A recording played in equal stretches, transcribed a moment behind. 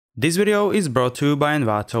This video is brought to you by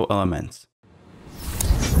Envato Elements.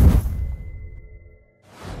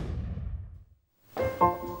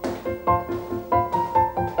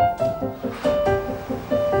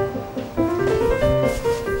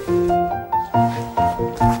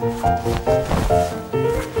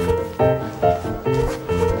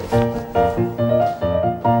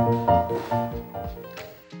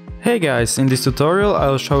 Hey guys, in this tutorial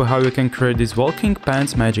I'll show you how you can create this walking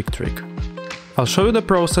pants magic trick. I'll show you the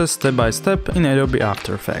process step by step in Adobe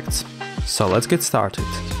After Effects. So let's get started.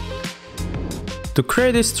 To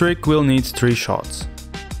create this trick we'll need 3 shots.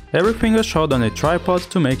 Everything is shot on a tripod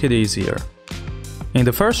to make it easier. In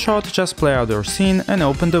the first shot just play out your scene and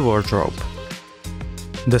open the wardrobe.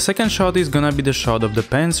 The second shot is gonna be the shot of the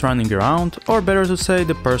pants running around, or better to say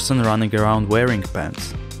the person running around wearing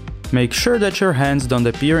pants. Make sure that your hands don't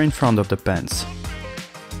appear in front of the pants.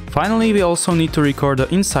 Finally, we also need to record the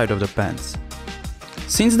inside of the pants.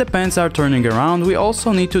 Since the pants are turning around, we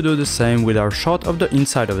also need to do the same with our shot of the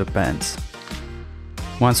inside of the pants.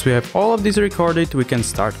 Once we have all of this recorded, we can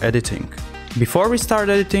start editing. Before we start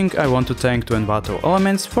editing, I want to thank Envato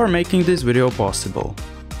Elements for making this video possible.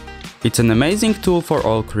 It's an amazing tool for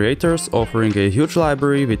all creators, offering a huge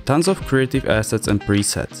library with tons of creative assets and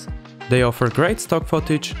presets. They offer great stock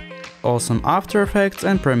footage, awesome After Effects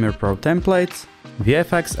and Premiere Pro templates,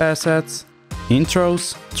 VFX assets,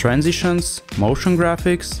 intros, transitions, motion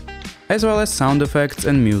graphics, as well as sound effects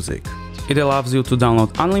and music. It allows you to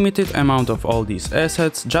download unlimited amount of all these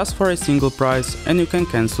assets just for a single price, and you can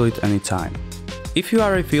cancel it anytime. If you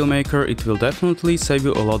are a filmmaker, it will definitely save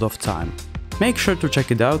you a lot of time. Make sure to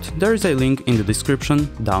check it out, there is a link in the description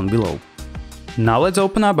down below. Now let's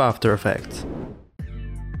open up After Effects.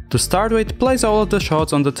 To start with, place all of the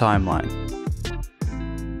shots on the timeline.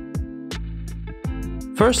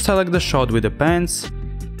 First select the shot with the pants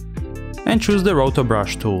and choose the roto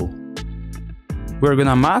brush tool. We're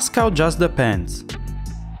gonna mask out just the pants.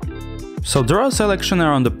 So draw a selection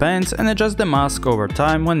around the pants and adjust the mask over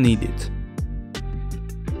time when needed.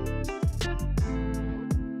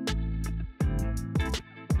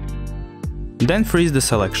 Then freeze the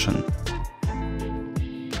selection.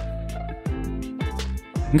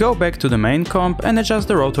 Go back to the main comp and adjust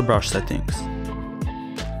the roto brush settings.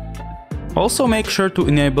 Also make sure to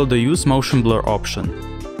enable the Use Motion Blur option.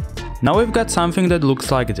 Now we've got something that looks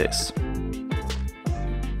like this.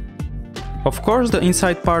 Of course, the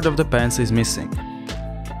inside part of the pants is missing.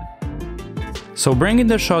 So bring in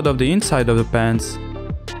the shot of the inside of the pants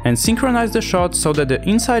and synchronize the shot so that the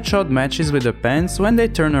inside shot matches with the pants when they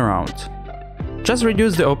turn around. Just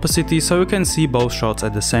reduce the opacity so you can see both shots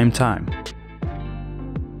at the same time.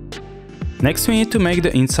 Next we need to make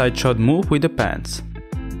the inside shot move with the pants.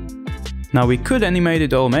 Now we could animate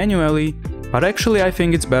it all manually, but actually I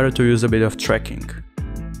think it's better to use a bit of tracking.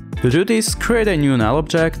 To do this, create a new null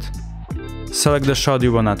object, select the shot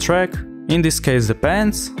you wanna track, in this case the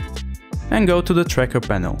pants, and go to the tracker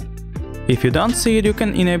panel. If you don't see it, you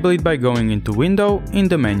can enable it by going into Window in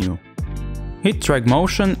the menu. Hit track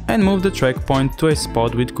motion and move the track point to a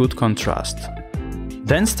spot with good contrast.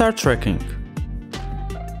 Then start tracking.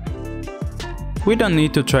 We don't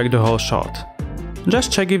need to track the whole shot.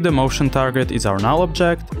 Just check if the motion target is our null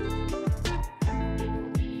object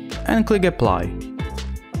and click apply.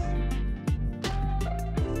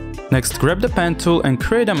 Next, grab the pen tool and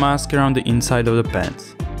create a mask around the inside of the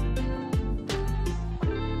pants.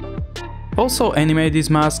 Also animate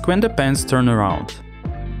this mask when the pants turn around.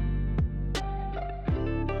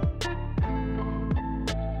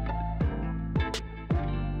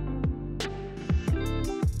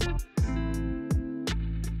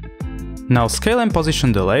 Now scale and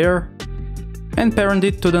position the layer and parent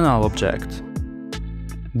it to the null object.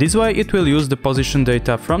 This way it will use the position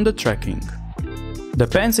data from the tracking. The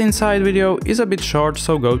pants inside video is a bit short,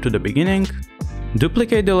 so go to the beginning,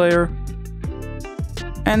 duplicate the layer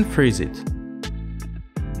and freeze it.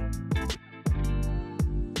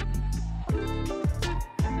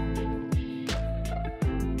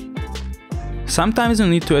 Sometimes you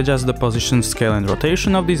need to adjust the position, scale and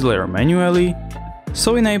rotation of this layer manually,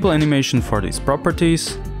 so enable animation for these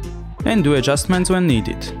properties and do adjustments when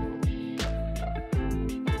needed.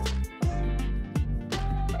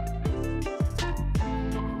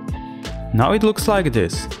 Now it looks like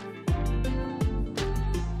this.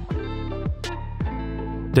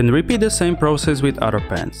 Then repeat the same process with other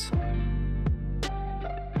pants.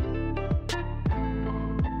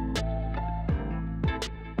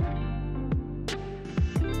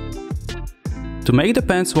 To make the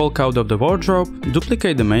pants walk out of the wardrobe,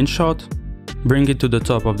 duplicate the main shot, bring it to the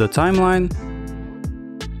top of the timeline,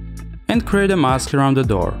 and create a mask around the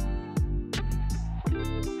door.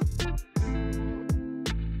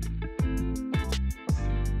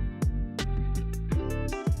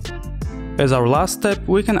 As our last step,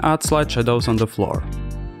 we can add slight shadows on the floor.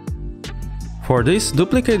 For this,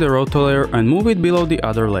 duplicate the roto layer and move it below the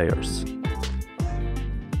other layers.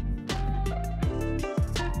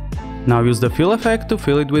 Now use the fill effect to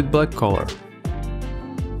fill it with black color.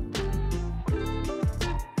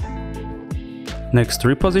 Next,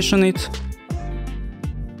 reposition it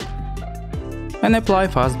and apply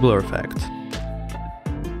fast blur effect.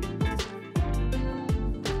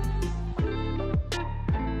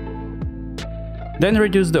 Then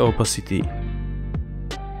reduce the opacity.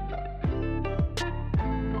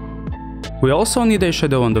 We also need a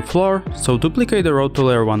shadow on the floor, so duplicate the roto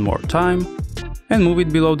layer one more time and move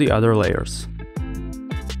it below the other layers.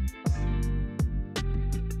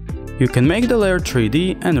 You can make the layer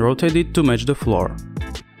 3D and rotate it to match the floor.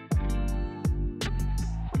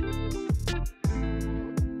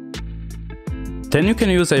 Then you can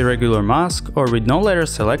use a regular mask, or with no layer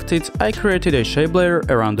selected, I created a shape layer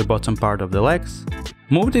around the bottom part of the legs,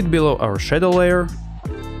 moved it below our shadow layer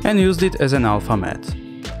and used it as an alpha matte.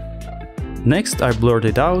 Next, I blurred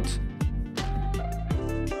it out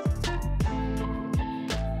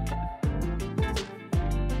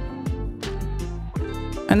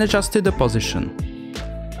and adjusted the position.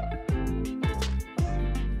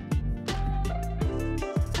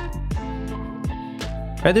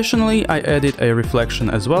 Additionally, I added a reflection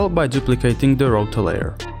as well by duplicating the roto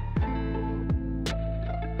layer.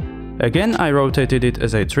 Again, I rotated it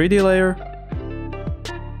as a 3D layer,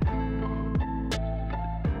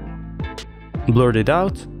 blurred it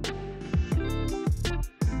out,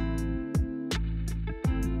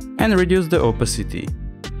 and reduced the opacity.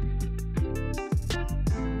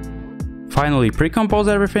 Finally, pre-compose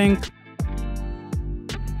everything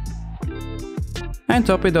and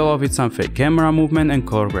top it all off with some fake camera movement and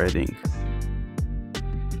color grading.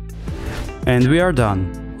 And we are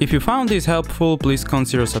done. If you found this helpful, please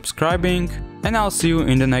consider subscribing, and I'll see you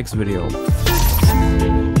in the next video.